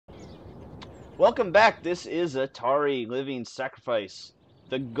Welcome back. This is Atari Living Sacrifice.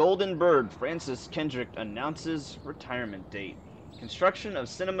 The Golden Bird, Francis Kendrick, announces retirement date. Construction of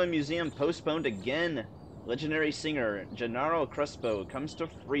Cinema Museum postponed again. Legendary singer Gennaro Crespo comes to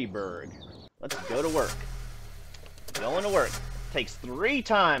Freeburg. Let's go to work. Going to work. Takes 3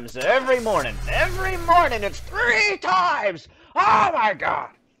 times every morning. Every morning it's 3 times! Oh my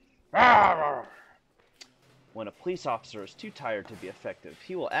god! When a police officer is too tired to be effective,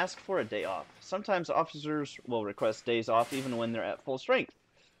 he will ask for a day off. Sometimes officers will request days off even when they're at full strength.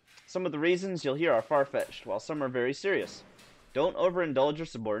 Some of the reasons you'll hear are far-fetched, while some are very serious. Don't overindulge your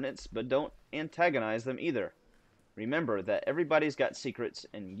subordinates, but don't antagonize them either. Remember that everybody's got secrets,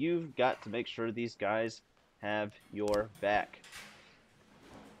 and you've got to make sure these guys have your back.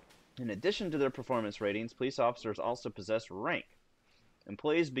 In addition to their performance ratings, police officers also possess rank.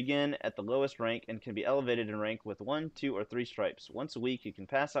 Employees begin at the lowest rank and can be elevated in rank with 1, 2, or 3 stripes. Once a week, you can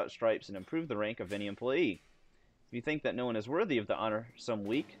pass out stripes and improve the rank of any employee. If you think that no one is worthy of the honor some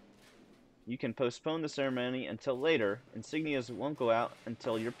week, you can postpone the ceremony until later. Insignias won't go out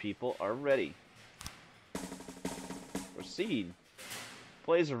until your people are ready. Proceed.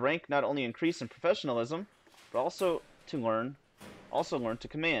 Employees of rank not only increase in professionalism, but also learn to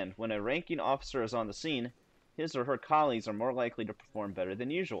command. When a ranking officer is on the scene, his or her colleagues are more likely to perform better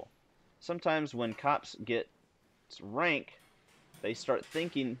than usual. Sometimes when cops get rank, they start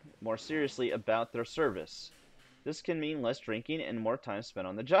thinking more seriously about their service. This can mean less drinking and more time spent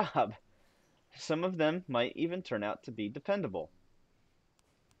on the job. Some of them might even turn out to be dependable.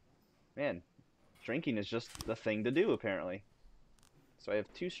 Man, drinking is just the thing to do, apparently. So I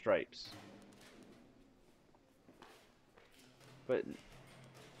have 2 stripes. But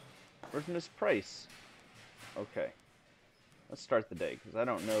where's Miss Price? Okay. Let's start the day, because I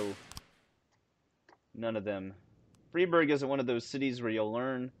don't know none of them. Freeburg isn't one of those cities where you'll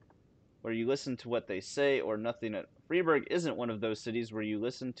learn, where you listen to what they say or nothing at Freeburg isn't one of those cities where you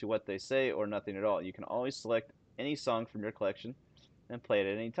listen to what they say or nothing at all. You can always select any song from your collection and play it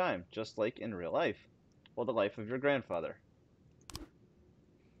at any time, just like in real life, or the life of your grandfather.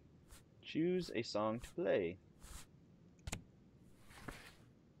 Choose a song to play.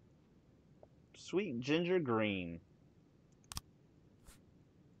 Sweet Ginger Green.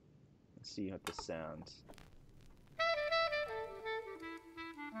 Let's see what this sounds.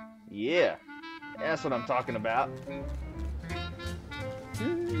 Yeah, that's what I'm talking about.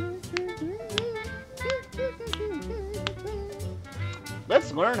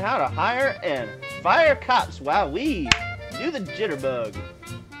 Let's learn how to hire and fire cops while we do the jitterbug.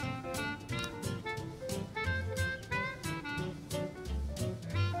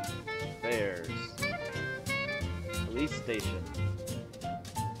 Fairs. Police station.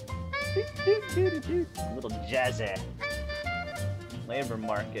 A little jazzy. Labor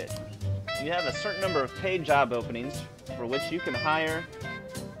market. You have a certain number of paid job openings for which you can hire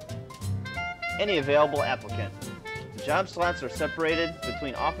any available applicant. The job slots are separated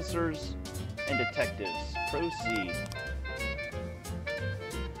between officers and detectives. Proceed.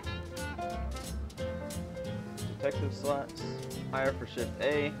 Detective slots. Hire for shift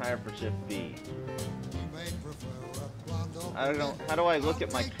A, hire for shift B. I don't know. How do I look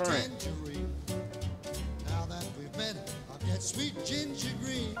at my current?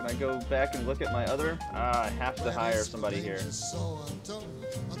 Can I go back and look at my other? I have to hire somebody here.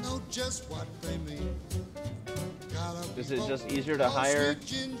 Is it just easier to hire?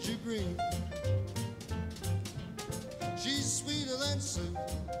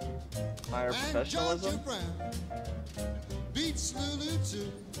 Higher professionalism? Beats Lulu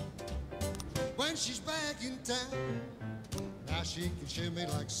too. When she's back in town, now she can shimmy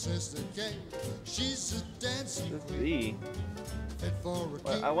like Sister Kate. She's a dancing queen. Well,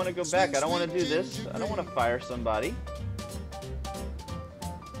 I want to go back. I don't want to do this. I don't want to fire somebody.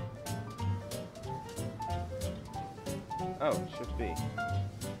 Oh, shift B.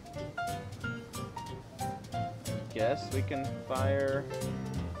 Guess we can fire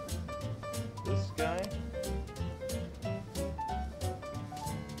this guy.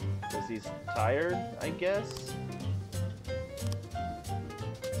 Because he's tired, I guess.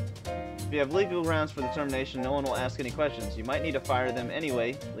 If you have legal grounds for the termination, no one will ask any questions. You might need to fire them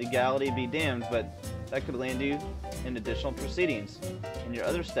anyway. Legality be damned, but that could land you in additional proceedings. And your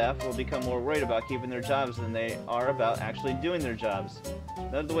other staff will become more worried about keeping their jobs than they are about actually doing their jobs.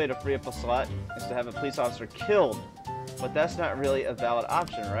 Another way to free up a slot is to have a police officer killed. But that's not really a valid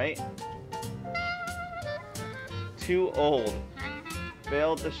option, right? Too old.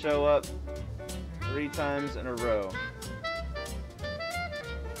 Failed to show up 3 times in a row.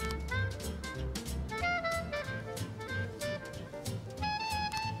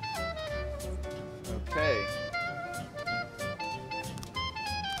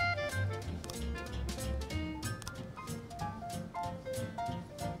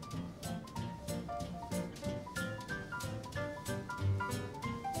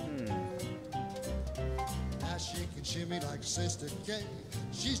 can shimmy like Sister Kay.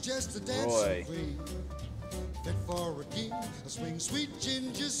 She's just a dancing queen. Fit for a king, a swing, sweet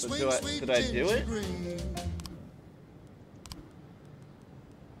ginger, swing, sweet ginger green.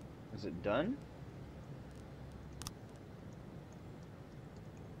 Is it done?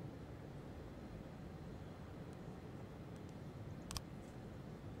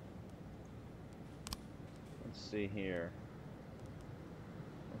 Let's see here.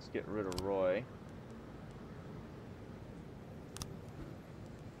 Let's get rid of Roy.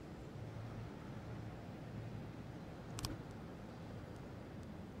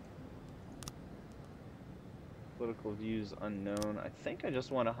 Political views unknown. I think I just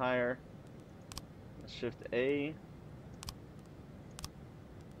want to hire. Shift A.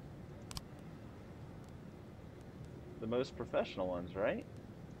 The most professional ones, right?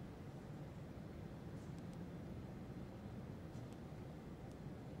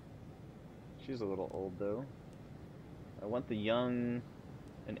 She's a little old though. I want the young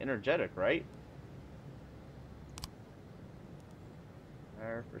and energetic, right?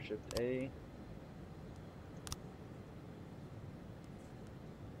 Hire for Shift A.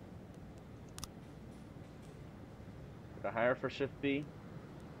 Did I hire for Shift B?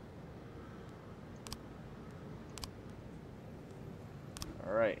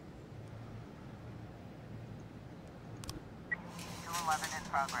 Alright.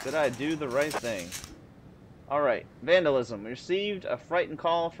 Did I do the right thing? Alright, vandalism. We received a frightened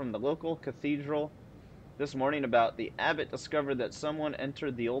call from the local cathedral this morning about the abbot discovered that someone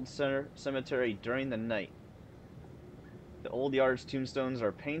entered the old cemetery during the night. The old yard's tombstones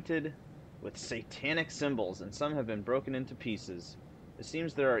are painted with satanic symbols, and some have been broken into pieces. It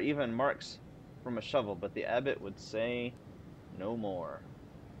seems there are even marks from a shovel, but the abbot would say no more.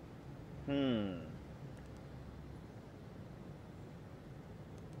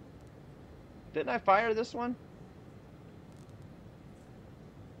 Didn't I fire this one?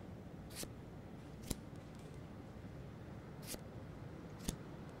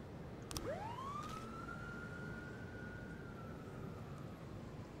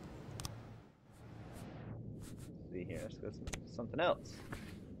 See here, let's go something else.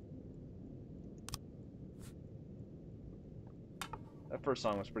 That first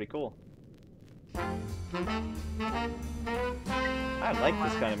song was pretty cool. I like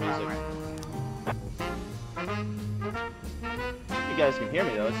this kind of music. You guys can hear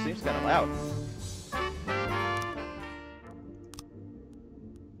me though, it seems kind of loud.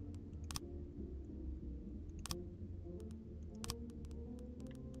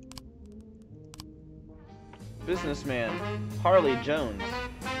 Businessman Harley Jones,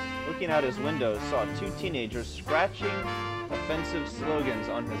 looking out his window, saw two teenagers scratching offensive slogans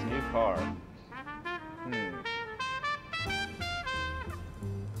on his new car.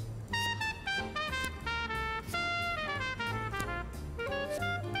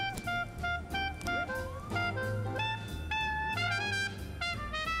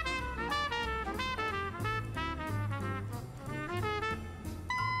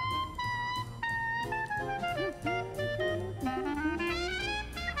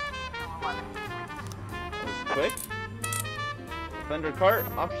 Quick. Offender cart,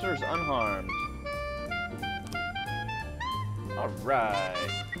 officers unharmed. Alright.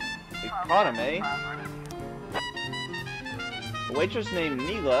 We caught him, eh? A waitress named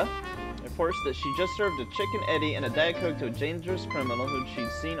Mila reports that she just served a chicken Eddie and a Diet Coke to a dangerous criminal who she'd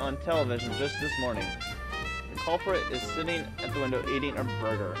seen on television just this morning. The culprit is sitting at the window eating a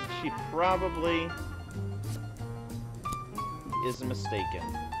burger. She probably is mistaken.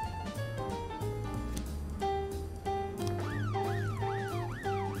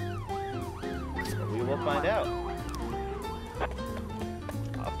 We'll find out.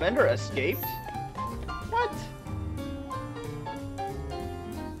 Offender escaped? What?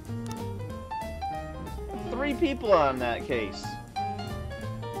 3 people on that case.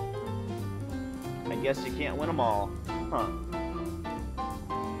 I guess you can't win them all. Huh.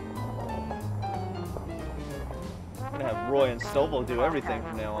 I'm gonna have Roy and Stovall do everything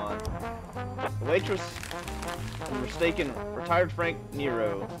from now on. The waitress mistaken retired Frank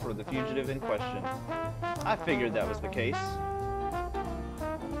Nero for the fugitive in question. I figured that was the case.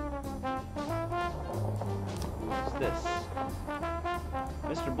 What's this?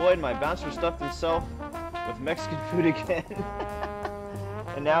 Mr. Boyd, my bouncer, stuffed himself with Mexican food again.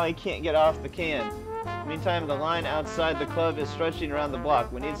 And now he can't get off the can. Meantime, the line outside the club is stretching around the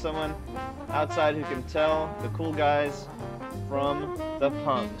block. We need someone outside who can tell the cool guys from the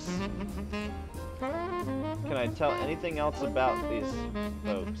punks. Can I tell anything else about these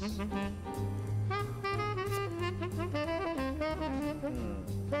folks?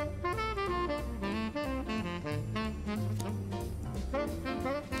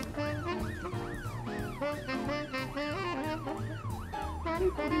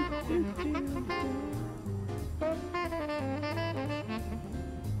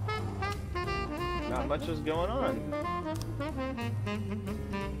 Not much is going on.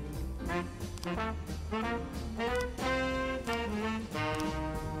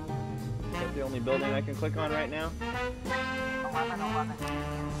 Is that the only building I can click on right now? 1111 in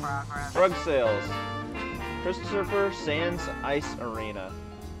progress. Drug sales. Christopher Sands Ice Arena.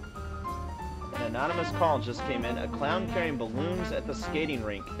 An anonymous call just came in. A clown carrying balloons at the skating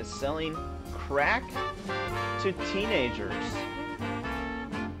rink is selling crack to teenagers.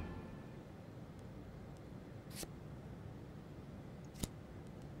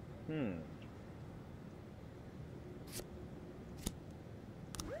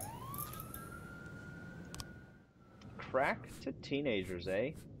 Crack to teenagers,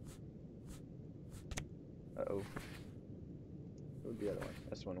 eh? Uh-oh. What would be the other one?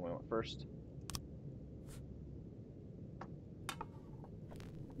 That's the one we went first.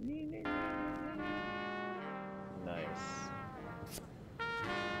 Nice.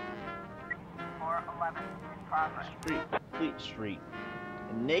 411 in progress. Fleet Street.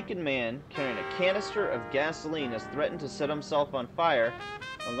 A naked man carrying a canister of gasoline has threatened to set himself on fire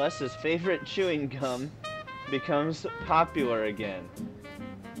unless his favorite chewing gum becomes popular again.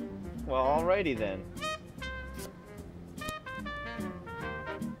 Well, alrighty then.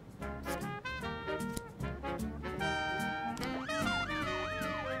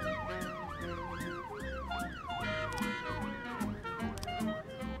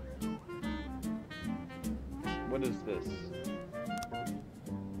 What is this?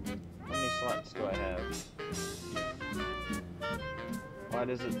 How many slots do I have? Why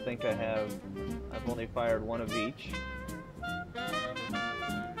does it think I've only fired one of each?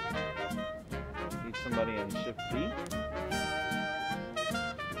 Need somebody in shift B?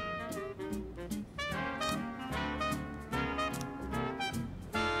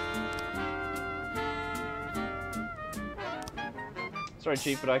 Sorry,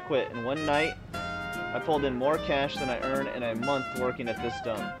 Chief, but I quit. In one night, I pulled in more cash than I earned in a month working at this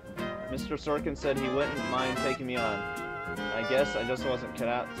dump. Mr. Sorkin said he wouldn't mind taking me on. I guess I just wasn't cut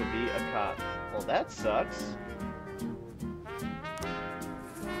out to be a cop. Well, that sucks.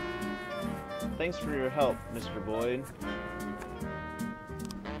 Thanks for your help, Mr. Boyd.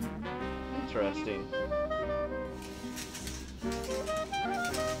 Interesting.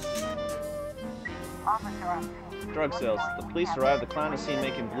 Officer on scene. Drug sales. The police arrived. The clown is seen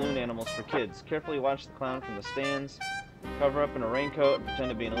making balloon animals for kids. Carefully watch the clown from the stands. Cover up in a raincoat and pretend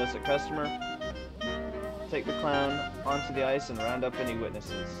to be an illicit customer. Take the clown onto the ice and round up any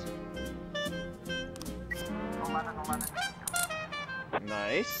witnesses. 1111.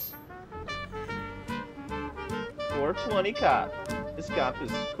 Nice. 420 cop. This cop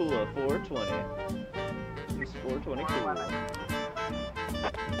is cool at 420. He's 420 cool.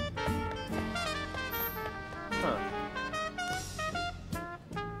 Huh.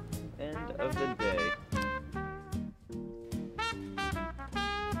 End of the day.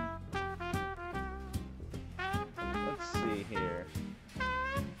 Let's see here.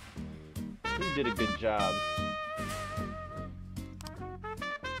 Who did a good job?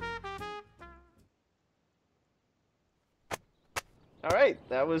 Alright,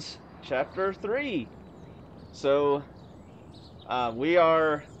 that was chapter 3. So, I'm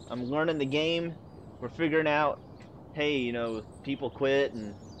learning the game. We're figuring out, hey, you know, people quit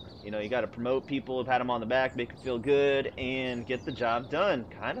and, you know, you got to promote people, pat them on the back, make them feel good, and get the job done.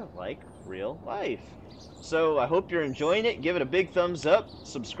 Kind of like real life. So I hope you're enjoying it. Give it a big thumbs up,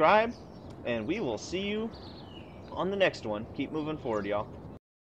 subscribe, and we will see you on the next one. Keep moving forward, y'all.